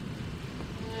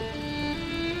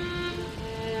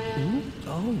 Ooh,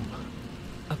 oh,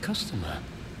 a customer.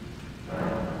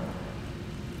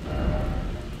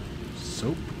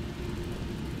 Soap.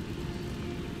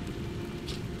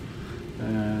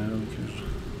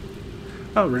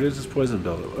 Oh, reduces poison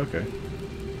buildup. Okay.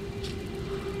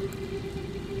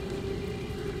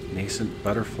 Nascent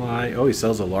butterfly. Oh, he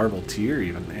sells a larval tear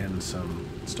even, and some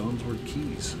Stonesward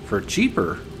keys for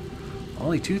cheaper.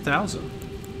 Only 2,000.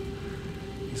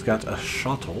 He's got a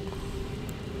shuttle.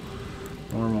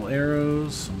 Normal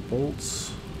arrows, some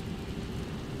bolts.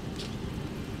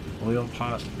 Oil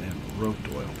pot and roped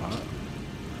oil pot.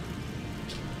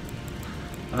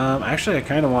 Actually, I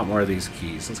kind of want more of these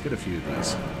keys. Let's get a few of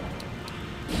these.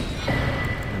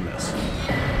 And this.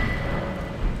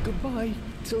 Goodbye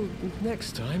till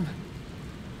next time.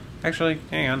 Actually,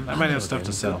 hang on. I might have stuff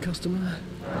to sell. Customer.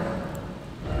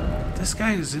 This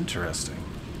guy is interesting.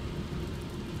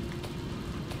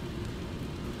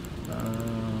 Let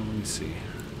me see.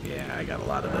 Yeah, I got a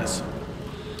lot of this.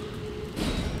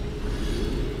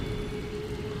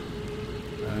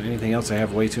 Anything else I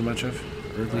have way too much of?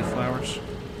 Earthly flowers?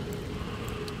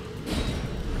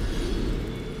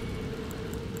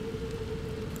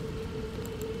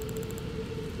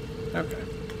 Okay.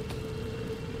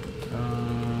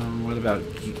 What about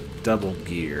double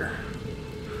gear?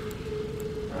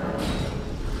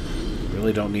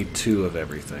 Really don't need 2 of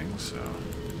everything, so...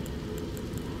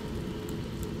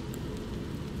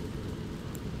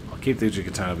 I'll keep the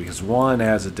Ujikatana because one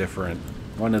has a different...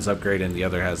 One is upgraded and the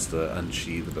other has the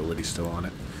unsheath ability still on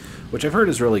it. Which I've heard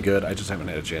is really good, I just haven't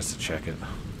had a chance to check it.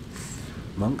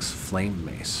 Monk's Flame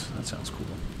Mace. That sounds cool.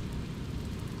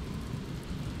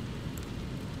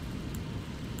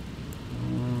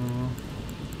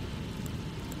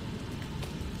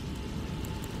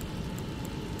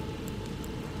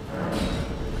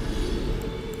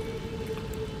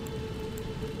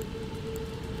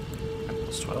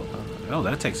 Plus 12. Oh,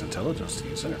 that takes intelligence to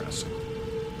use. Interesting.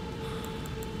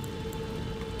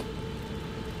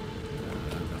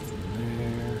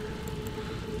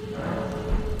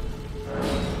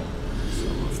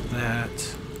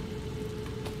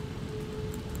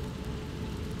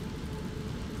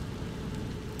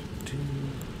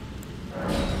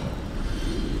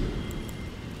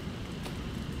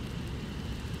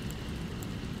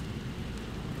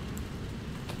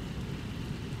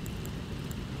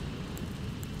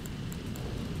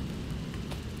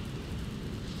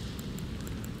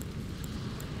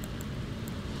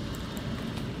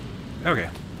 Okay.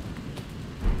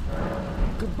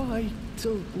 Goodbye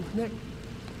till next.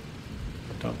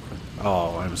 Don't.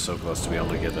 Oh, I'm so close to be able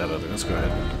to get that other. Let's go ahead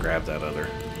and grab that other.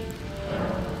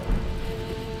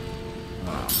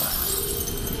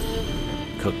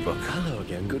 Cookbook. Hello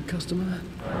again, good customer.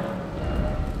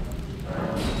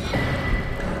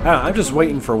 I'm just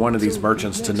waiting for one of these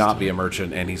merchants to not be a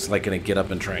merchant, and he's like going to get up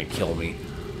and try and kill me.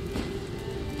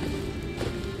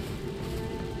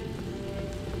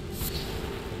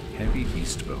 Heavy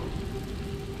beast bone.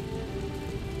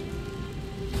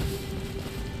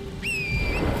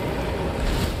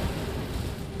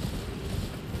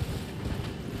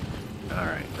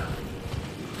 Alright.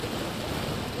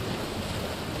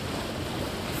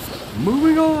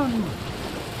 Moving on!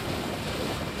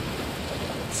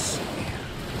 Let's see.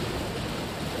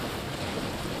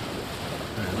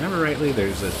 If I remember rightly,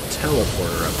 there's a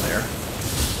teleporter up there.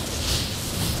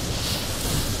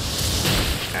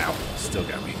 Ow. Still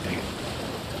got me. Dang it.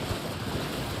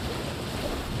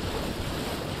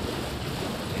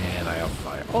 And if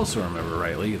I also remember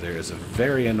rightly, there's a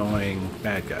very annoying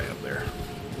bad guy up there.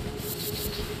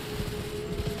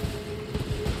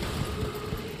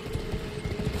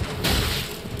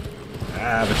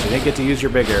 Ah, but you didn't get to use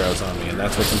your big arrows on me, and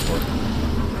that's what's important.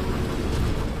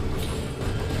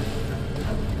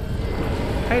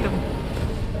 Item.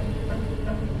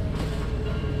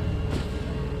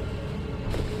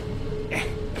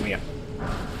 Come here.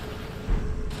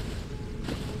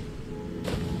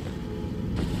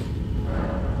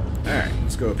 Alright,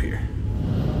 let's go up here.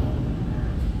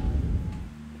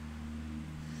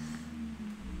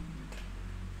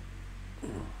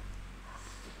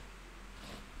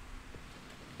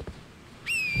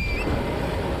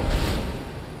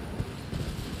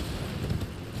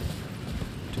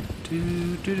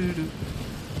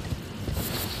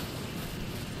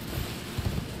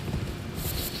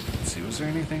 Let's see, was there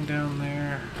anything down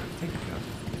there? I think an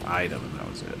item, and that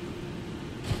was it.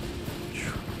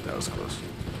 That was close.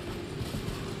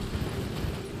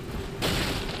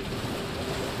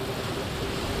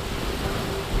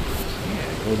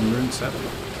 Yeah, Golden Rune 7.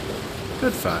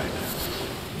 Good find.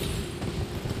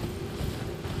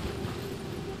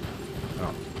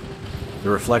 Oh. The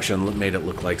reflection made it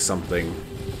look like something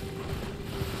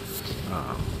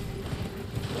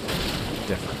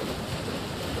different.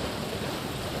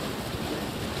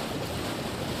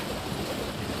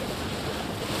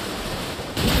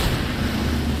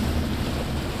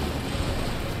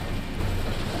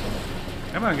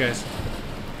 Come on, guys.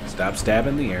 Stop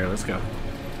stabbing the air. Let's go.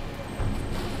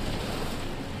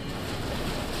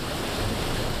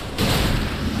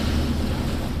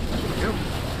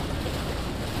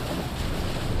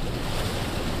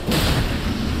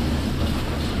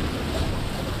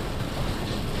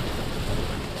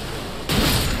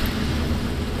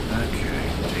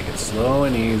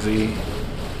 going easy.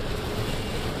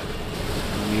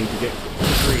 We need to get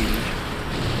greedy.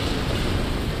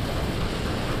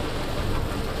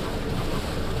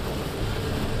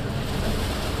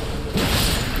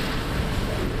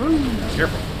 Woo,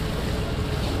 careful.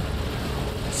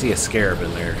 I see a scarab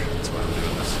in there. That's why I'm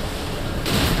doing this.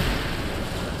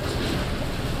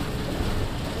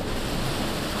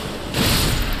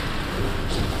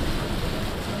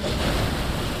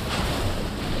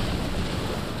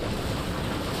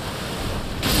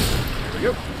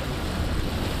 Yep.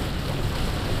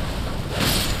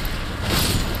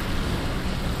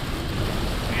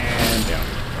 And down.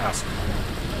 Awesome.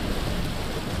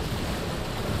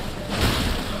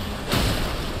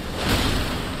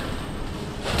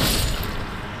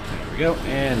 There we go.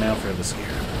 And now for the scare.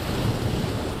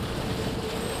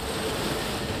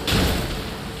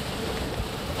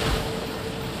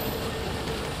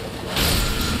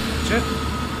 That's it.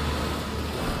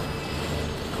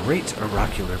 Great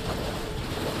oracular bubble.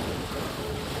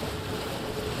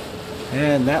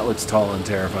 And that looks tall and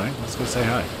terrifying. Let's go say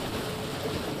hi.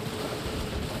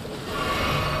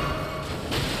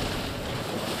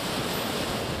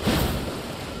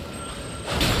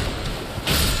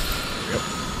 Yep.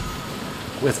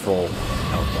 With full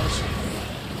health bars.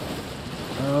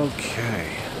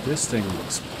 Okay. This thing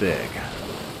looks big.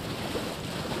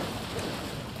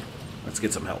 Let's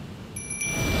get some help.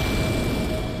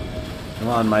 Come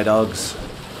on, my dogs.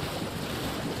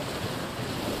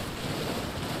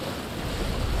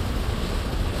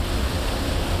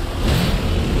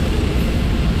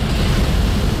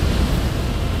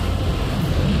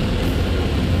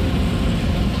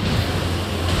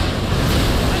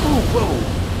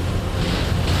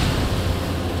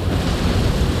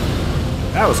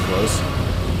 That was close.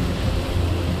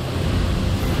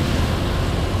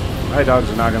 My dogs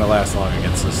are not going to last long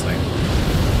against this thing.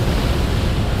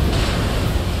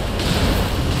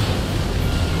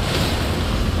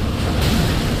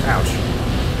 Ouch.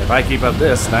 If I keep up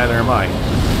this, neither am I.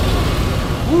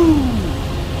 Woo!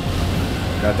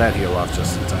 Got that heal off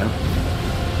just in time.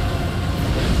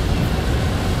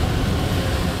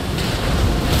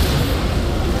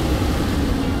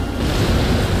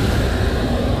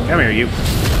 Come here, you.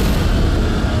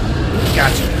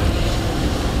 Gotcha.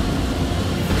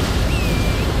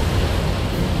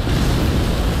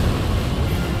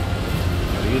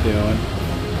 What are you doing?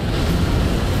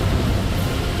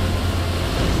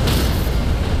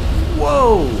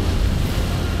 Whoa!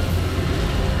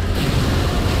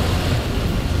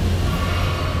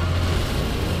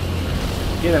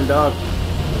 Get him, dog.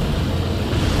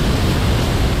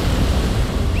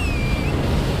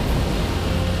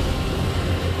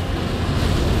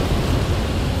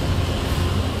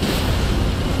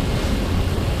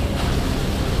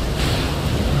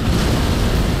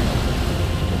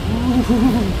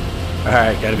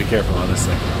 Alright, gotta be careful on this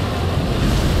thing.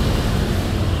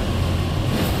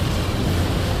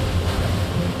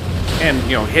 And,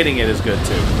 you know, hitting it is good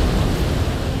too.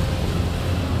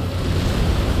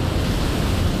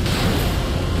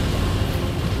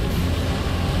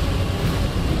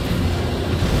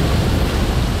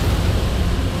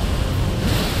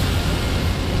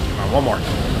 Come on, one more.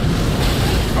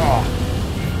 Oh.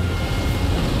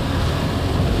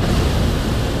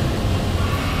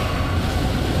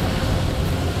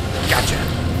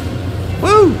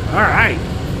 Woo! Alright.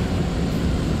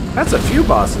 That's a few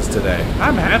bosses today.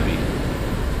 I'm happy.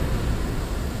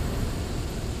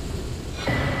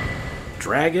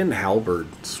 Dragon Halberd.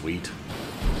 Sweet.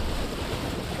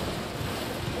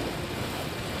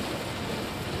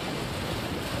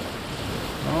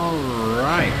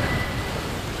 Alright.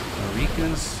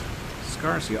 Marika's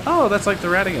Scarcia. Oh, that's like the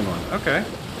Radigan one. Okay.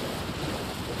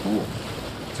 Cool.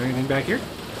 Is there anything back here?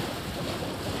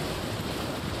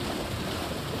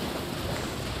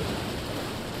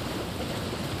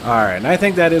 Alright, and I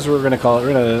think that is what we're going to call it.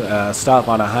 We're going to stop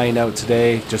on a high note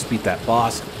today. Just beat that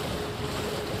boss.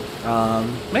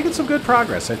 Making some good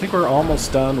progress. I think we're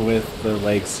almost done with the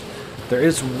lakes. There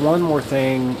is one more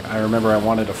thing I remember I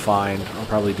wanted to find. I'll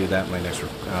probably do that in my next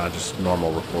just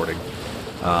normal recording.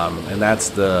 And that's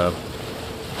the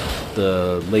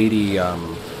Lady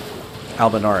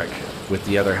Albinaric with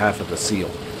the other half of the seal.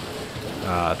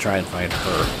 Try and find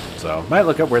her. So, might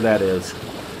look up where that is.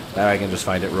 That I can just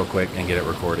find it real quick and get it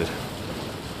recorded.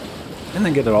 And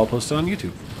then get it all posted on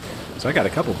YouTube. So I got a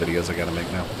couple videos I gotta make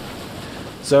now.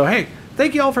 So hey,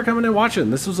 thank you all for coming and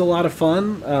watching. This was a lot of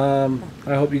fun.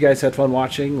 I hope you guys had fun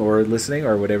watching or listening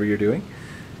or whatever you're doing.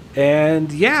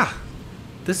 And yeah,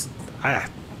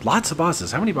 lots of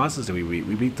bosses. How many bosses did we beat?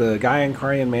 We beat the guy in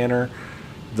Cryan Manor,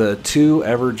 the 2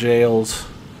 Ever Jails,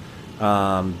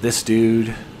 this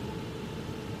dude,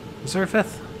 Is there a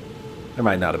fifth? There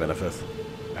might not have been a fifth.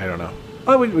 I don't know.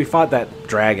 Oh, we fought that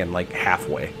dragon like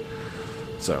halfway.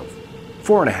 So,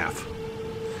 4.5.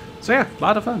 So yeah, a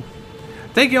lot of fun.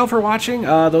 Thank you all for watching.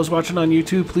 Those watching on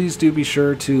YouTube, please do be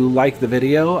sure to like the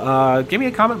video. Give me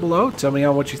a comment below. Tell me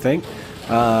what you think.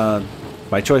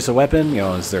 My choice of weapon, you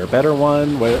know, is there a better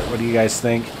one? What do you guys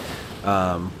think?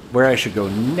 Where I should go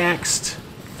next?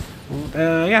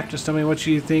 Yeah, just tell me what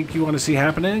you think you want to see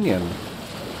happening, and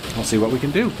I'll see what we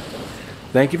can do.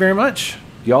 Thank you very much.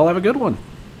 Y'all have a good one.